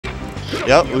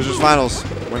Yep, losers finals.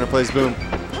 Winner plays boom.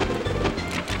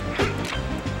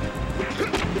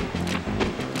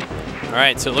 All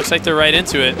right, so it looks like they're right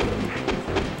into it.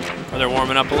 Or they're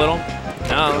warming up a little.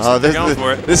 No, looks like they're going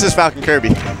for it. This is Falcon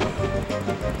Kirby.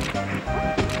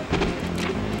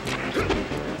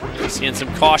 Seeing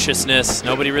some cautiousness.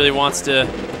 Nobody really wants to.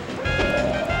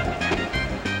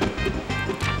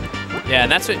 Yeah,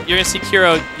 and that's what you're going to see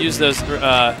Kero use those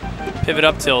pivot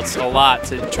up tilts a lot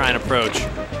to try and approach.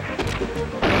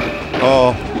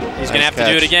 Oh. He's going to have to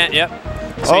do it again. Yep.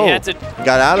 So he had to.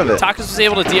 Got out of it. Takos was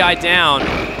able to DI down.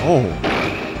 Oh.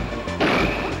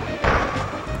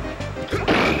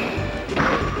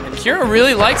 And Kero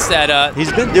really likes that.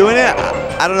 He's been doing it.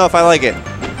 I don't know if I like it.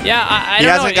 Yeah, I he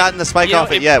don't hasn't know. gotten the spike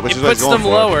off it yet, which is what he's going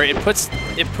for. It puts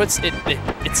them lower.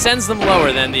 It sends them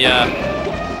lower than the.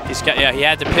 He's got. Yeah, he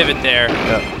had to pivot there.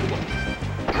 Yep.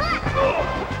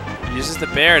 Uses the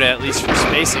bear to at least for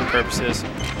spacing purposes.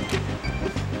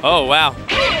 Oh wow.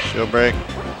 Shield break.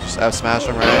 Just F smash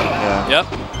him, right? Yeah. Yep.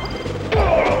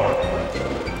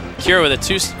 Kero with a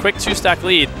quick two-stock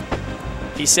lead.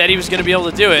 He said he was going to be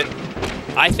able to do it.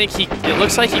 I think it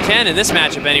looks like he can in this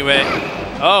matchup anyway.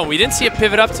 Oh, we didn't see a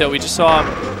pivot up tilt. We just saw him.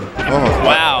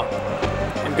 Wow.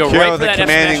 And go right for that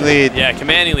commanding lead. Yeah,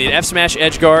 commanding lead. F smash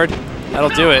edge guard. That'll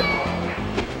do it.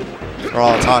 For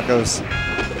all Takos.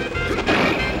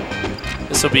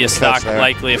 This will be a stock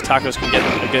likely if Takos can get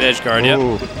a good edge guard.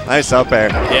 Ooh, yep. Nice up air.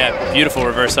 Yeah, beautiful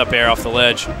reverse up air off the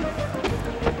ledge.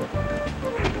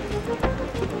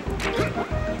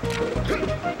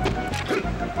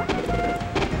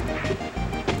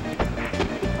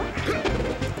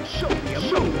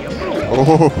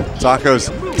 Oh, Takos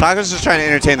is just trying to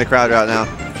entertain the crowd right now.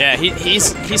 Yeah,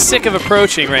 he's sick of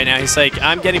approaching right now. He's like,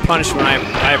 I'm getting punished when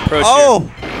I approach. Oh!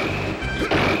 Here.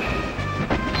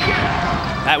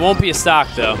 That won't be a stock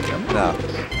though. No.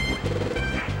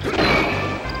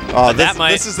 Oh,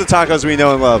 this is the Takos we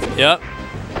know and love. Yep.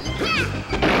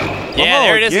 Yeah,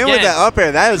 there it is again. With that up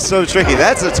air, that is so tricky.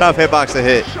 That's a tough hitbox to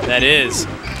hit. That is.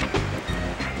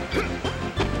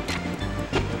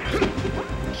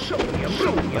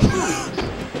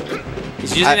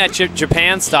 He's using that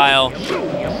Japan style.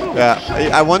 Yeah,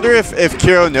 I wonder if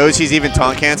Kero knows he's even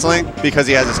taunt canceling because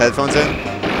he has his headphones in.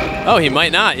 Oh, he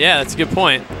might not. Yeah, that's a good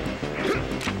point.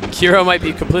 Kero might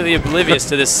be completely oblivious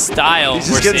to this style. He's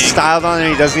just getting styled on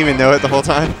and he doesn't even know it the whole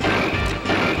time.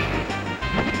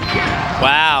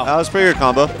 Wow. That was a pretty good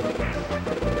combo.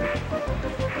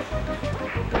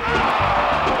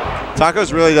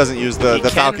 Takos really doesn't use the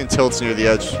Falcon tilts near the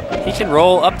edge. He can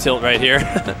roll up tilt right here.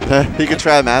 He could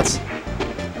try mats.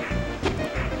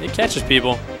 He catches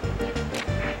people.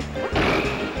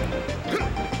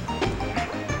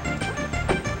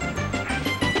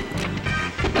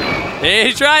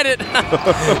 He tried it.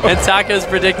 And Takos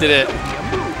predicted it.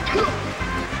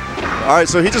 All right,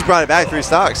 so he just brought it back 3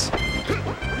 stocks.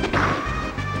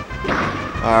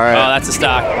 All right. Oh, that's a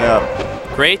stock. Yeah.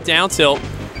 Great down tilt.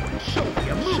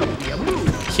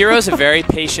 Kero's a very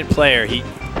patient player. He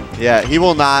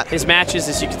will not. His matches,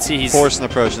 as you can see, he's force an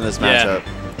approach in this matchup.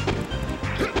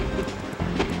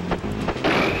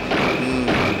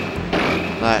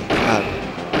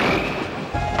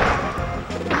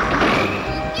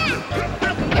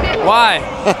 Why?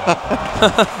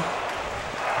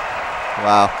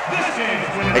 Wow.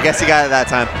 I guess he got it that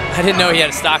time. I didn't know he had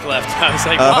a stock left. I was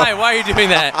like, why? Why are you doing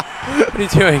that? What are you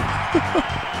doing?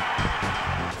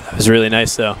 That was really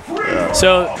nice, though. Yeah.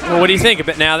 So, well, what do you think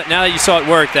about now that you saw it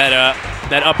work, that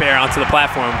up air onto the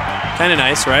platform? Kind of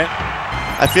nice, right?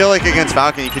 I feel like against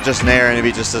Falcon, you could just nair and it'd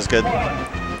be just as good.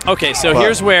 Okay, so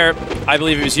here's where I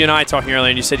believe it was you and I talking earlier,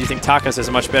 and you said you think Takos has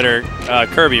a much better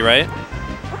Kirby, right?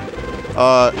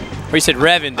 Or you said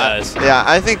Revan does. Yeah,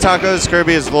 I think Takos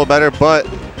Kirby is a little better, but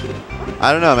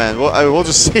I don't know, man. We'll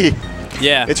just see.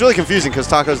 Yeah. It's really confusing because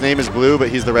Taco's name is Blue, but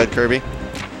he's the red Kirby.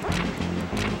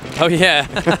 Oh, yeah.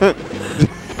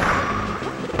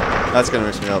 That's going to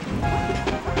mix me up.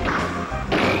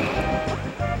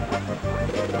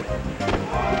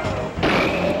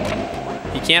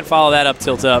 He can't follow that up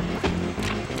tilt up.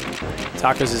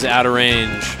 Takos is out of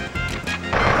range.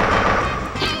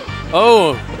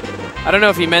 Oh, I don't know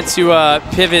if he meant to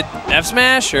pivot F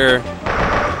smash or.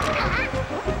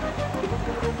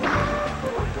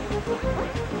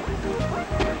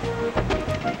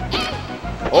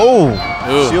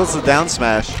 Oh, shields the down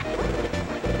smash.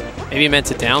 Maybe he meant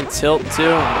to down tilt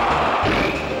too.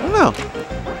 I don't know.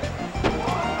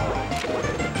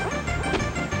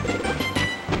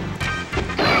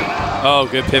 Oh,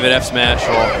 good pivot F smash.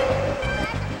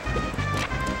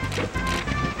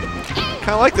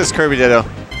 Kind of like this Kirby Ditto.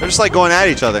 They're just like going at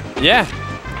each other. Yeah.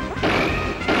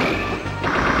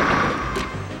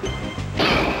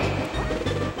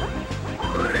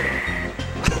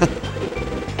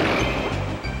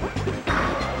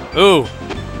 Ooh.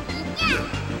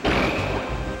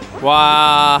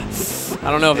 Wow. I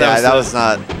don't know if that was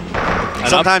not.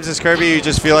 Sometimes as Kirby, you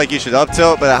just feel like you should up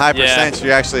tilt, but at high percent,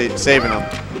 you're actually saving them.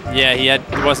 Yeah, it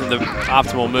wasn't the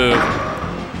optimal move.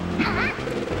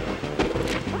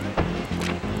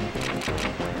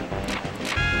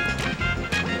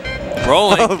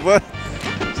 Rolling. What?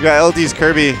 He's got LD's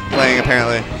Kirby playing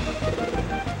apparently.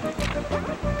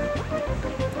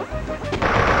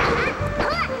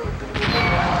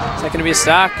 Is that going to be a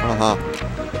stock?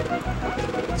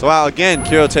 So wow, again,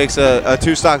 Kero takes a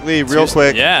 2-stock lead real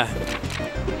quick. Yeah.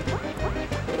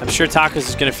 I'm sure Tacos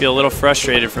is going to feel a little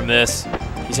frustrated from this.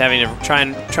 He's having to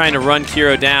trying to run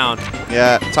Kero down.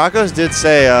 Yeah, Tacos did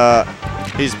say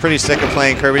he's pretty sick of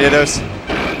playing Kirby Dittos.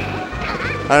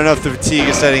 I don't know if the fatigue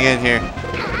is setting in here.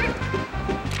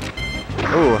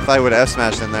 Ooh, I thought he would have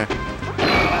F-smashed in there.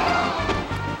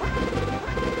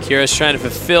 Kero's trying to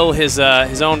fulfill his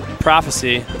own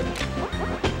prophecy.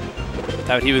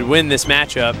 Thought he would win this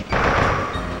matchup.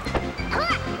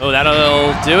 Oh,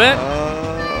 that'll do it?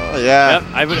 Yeah.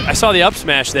 Yep, I saw the up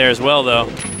smash there as well, though.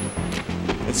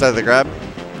 Inside of the grab?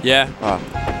 Yeah. Oh.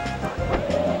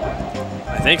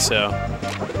 I think so.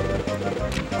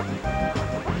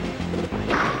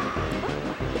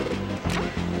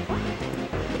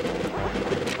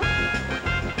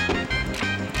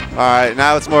 All right,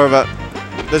 now it's more of a,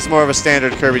 this is more of a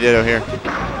standard Kirby Ditto here.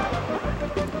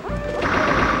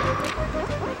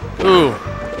 Ooh.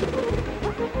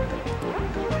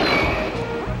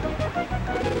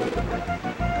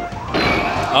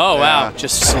 Oh, wow.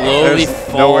 Just slowly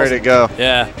falls. Nowhere to go.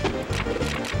 Yeah.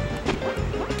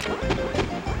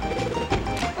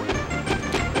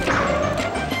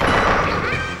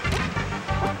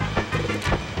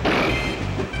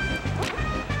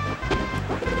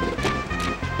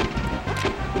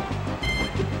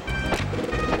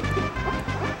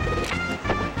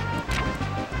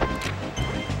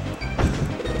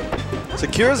 So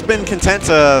Kero's been content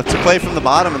to play from the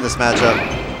bottom in this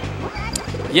matchup.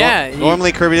 Yeah. Well,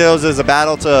 normally Kirby Dittos is a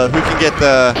battle to who can get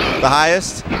the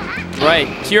highest. Right.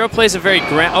 Kero plays a very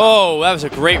grand. Oh, that was a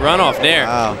great runoff there.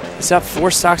 Wow. He's up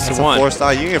 4 stocks to 1.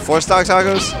 4-stock. You can get 4-stock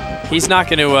Tacos? He's not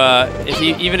going to.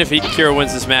 Even if Kero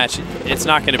wins this match, it's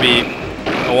not going to be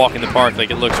a walk in the park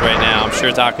like it looks right now. I'm sure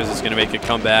Tacos is going to make a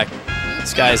comeback.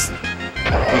 This guy's.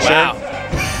 Wow. Sure?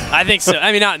 I think so.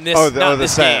 I mean, not in this. Not in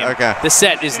this set. game. Okay. The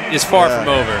set is far from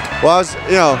over. Well, I was,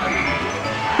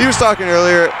 he was talking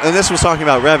earlier, and this was talking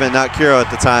about Revan, not Kero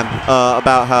at the time,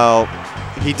 about how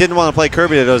he didn't want to play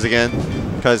Kirby Dittos again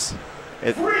because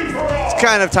it's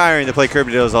kind of tiring to play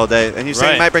Kirby Dittos all day. And he's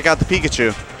saying he might break out the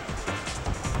Pikachu.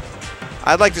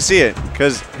 I'd like to see it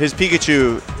because his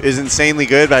Pikachu is insanely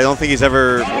good, but I don't think he's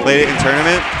ever played it in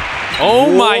tournament.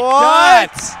 Oh my God!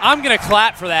 I'm gonna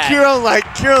clap for that.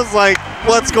 Kero's like,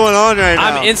 what's going on right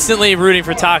now? I'm instantly rooting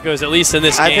for Tacos, at least in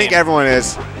this game. I think everyone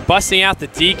is. Busting out the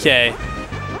DK.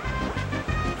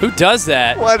 Who does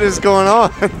that? What is going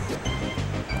on?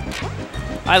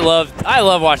 I love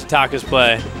watching Tacos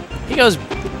play. He goes.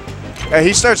 Yeah,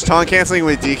 he starts taunt canceling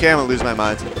with DK. I'm gonna lose my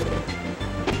mind.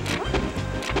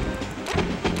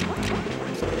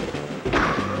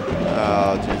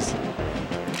 Oh jeez.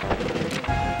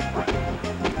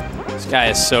 This guy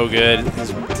is so good.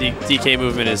 His DK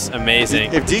movement is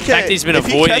amazing. If DK, in fact, he's been if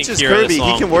avoiding he catches Kero Kirby, this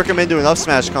long. he can work him into an up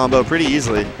smash combo pretty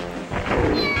easily.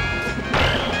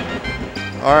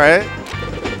 All right.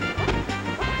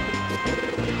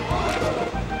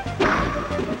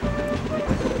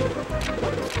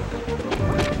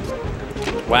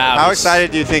 Wow. How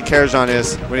excited do you think Kerajan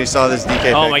is when he saw this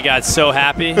DK Oh pick? my God, so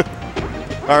happy.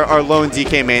 our lone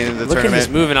DK main in the tournament. Look at his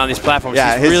movement on these platforms.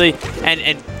 Yeah, he's really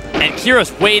and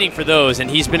Kero's waiting for those, and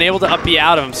he's been able to up B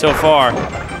out of him so far.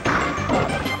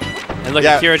 And look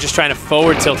at Kero just trying to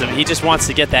forward tilt him. He just wants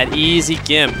to get that easy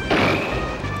gimp.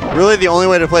 Really, the only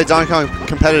way to play Donkey Kong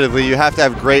competitively, you have to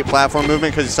have great platform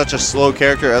movement because he's such a slow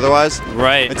character otherwise.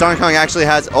 Right. And Donkey Kong actually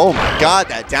has, oh my God,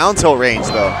 that down tilt range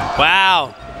though.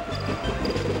 Wow.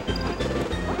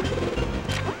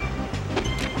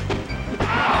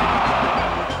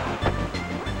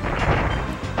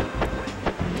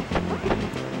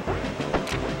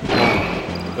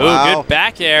 Ooh, good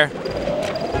back air.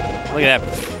 Look at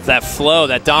that flow,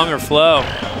 that donger flow.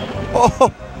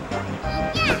 Oh.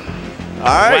 All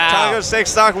right, Tacos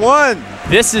takes stock 1.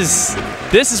 This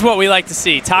is what we like to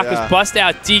see. Tacos bust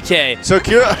out DK. So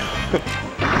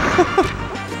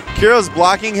Kero's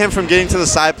blocking him from getting to the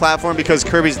side platform because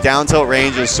Kirby's down tilt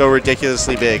range is so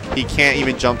ridiculously big. He can't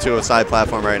even jump to a side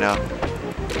platform right now.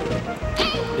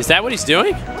 Is that what he's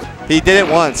doing? He did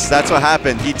it once. That's what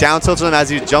happened. He down tilted him as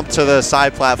he jumped to the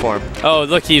side platform. Oh,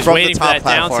 look, he's waiting for that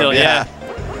down tilt. Yeah.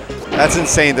 That's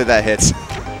insane that hits.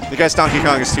 The guy's Donkey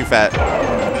Kong is too fat.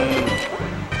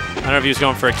 I don't know if he was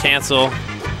going for a cancel.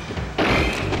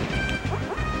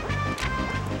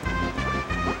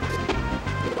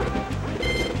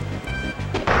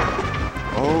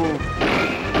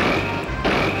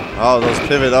 Oh, those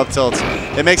pivot up tilts.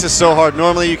 It makes it so hard.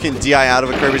 Normally you can DI out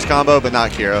of a Kirby's combo, but not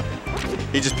Kero.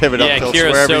 He just pivot up tilts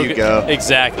Kero's wherever so you go.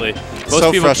 Exactly. Most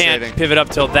So people frustrating. can't pivot up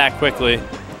tilt that quickly.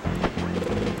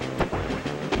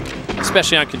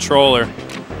 Especially on controller.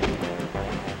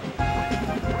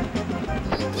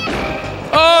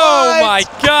 Oh my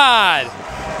God!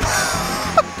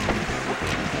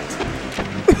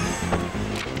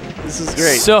 This is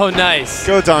great. So nice.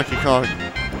 Go Donkey Kong.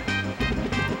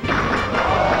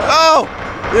 Oh!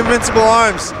 Invincible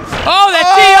arms. Oh,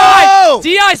 that DI!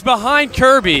 DI's behind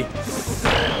Kirby.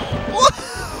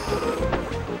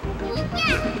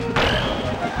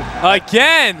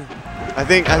 Again. I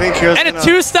think Kero's And a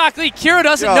 2-stock lead. Kero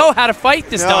doesn't know how to fight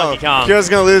this Donkey Kong. Kero's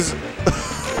gonna lose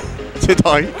to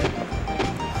Donkey.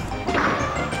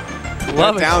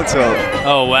 Love it. Down tilt.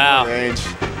 Oh wow. Range.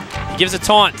 He gives a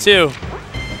taunt too.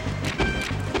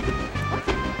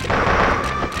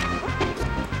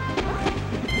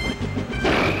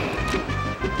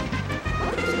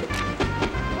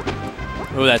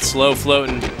 Oh, that slow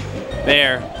floating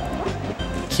there.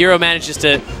 Kero manages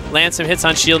to land some hits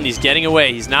on shield, and he's getting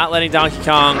away. He's not letting Donkey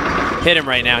Kong hit him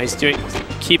right now. He's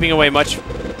keeping away much.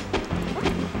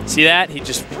 See that? He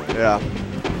just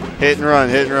hit and run,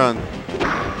 hit and run.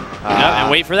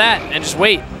 and wait for that, and just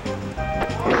wait.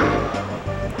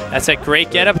 That's a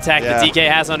great get-up attack that DK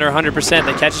has under 100%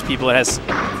 that catches people. It has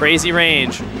crazy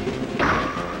range.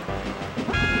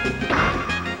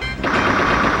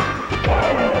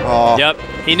 Oh. Yep,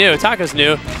 he knew. Tacos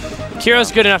knew.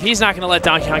 Kero's good enough. He's not going to let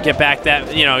Donkey Kong get back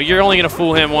that. You know, you're only going to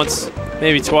fool him once,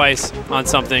 maybe twice on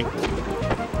something.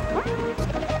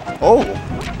 Oh.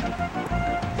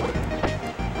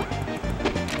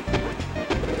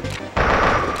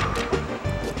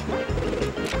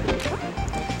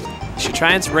 Should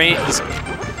try and range. He's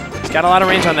got a lot of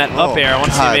range on that up air. I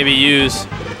want to see maybe use.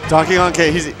 Donkey Kong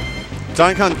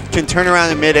can turn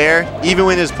around in midair, even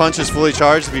when his punch is fully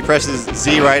charged. If he presses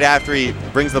Z right after he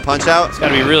brings the punch out, it's got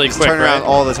to be really quick. Turn around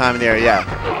all the time in the air. Yeah.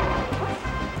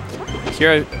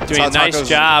 Kero doing a nice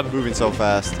job. Moving so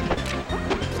fast.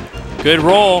 Good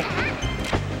roll.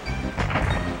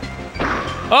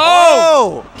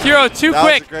 Oh! Kero too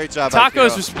quick. Was a great job.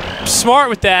 Tacos was smart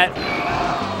with that.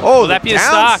 Oh, will that be a down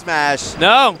stock? Smash.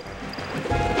 No.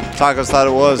 Tacos thought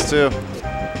it was too.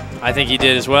 I think he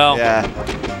did as well. Yeah.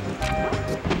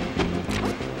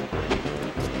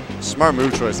 Smart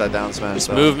move choice, that down smash.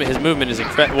 His movement is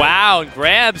incredible. Wow, and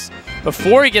grabs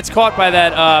before he gets caught by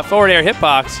that forward air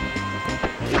hitbox.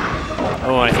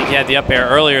 Oh, I think he had the up air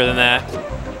earlier than that.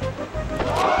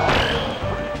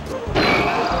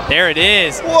 There it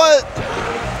is. What?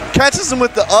 Catches him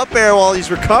with the up air while he's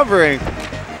recovering.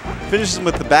 Finishes him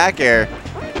with the back air.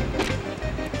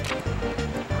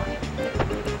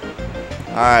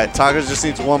 All right, Tacos just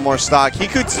needs one more stock. He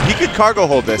could cargo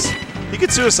hold this. He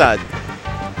could suicide.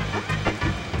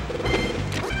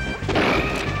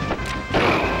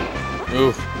 Ooh,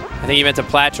 I think he meant to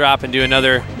plat drop and do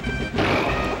another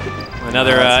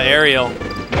aerial.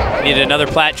 Needed another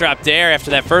plat drop dare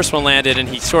after that first one landed, and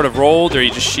he sort of rolled, or he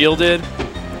just shielded.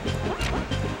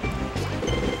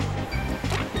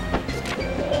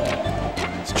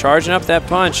 He's charging up that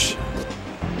punch.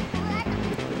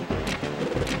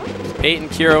 Baiting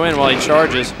Kero in while he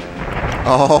charges.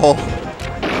 Oh.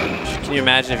 Can you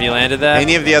imagine if he landed that?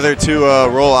 Any of the other two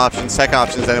roll options, tech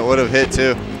options, then it would have hit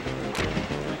too.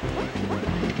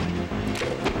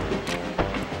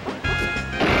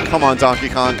 Come on, Donkey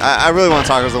Kong. I really want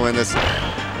Tacos to win this.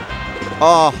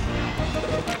 Oh.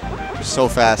 So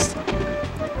fast.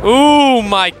 Ooh,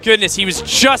 my goodness. He was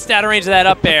just out of range of that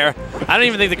up air. I don't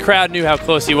even think the crowd knew how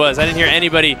close he was. I didn't hear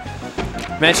anybody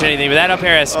mention anything, but that up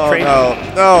air is crazy.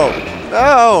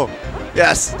 No.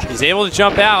 Yes. He's able to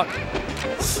jump out.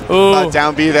 Ooh.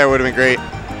 Down B there would have been great.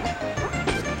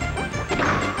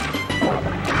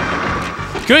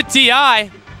 Good DI.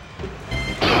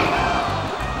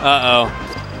 Uh-oh.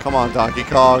 Come on, Donkey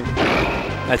Kong.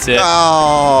 That's it.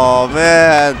 Oh,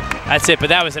 man. That's it, but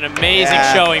that was an amazing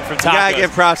showing from Tacos. You gotta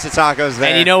give props to Tacos there.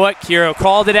 And you know what? Kero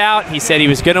called it out. He said he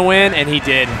was going to win, and he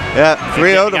did. Yeah,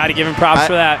 3-0'd him. Got to give him props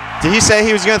for that. Did he say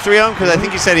he was going to 3-0 him? Because I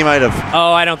think he said he might have.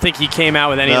 Oh, I don't think he came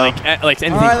out with any like anything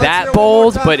that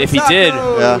bold, but if he did,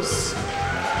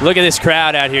 look at this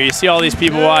crowd out here. You see all these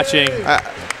people watching.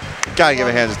 Gotta give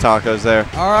a hand to Tacos there.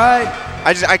 All right.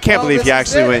 I can't believe he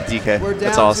actually went DK.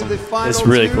 That's awesome. It's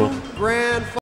really cool.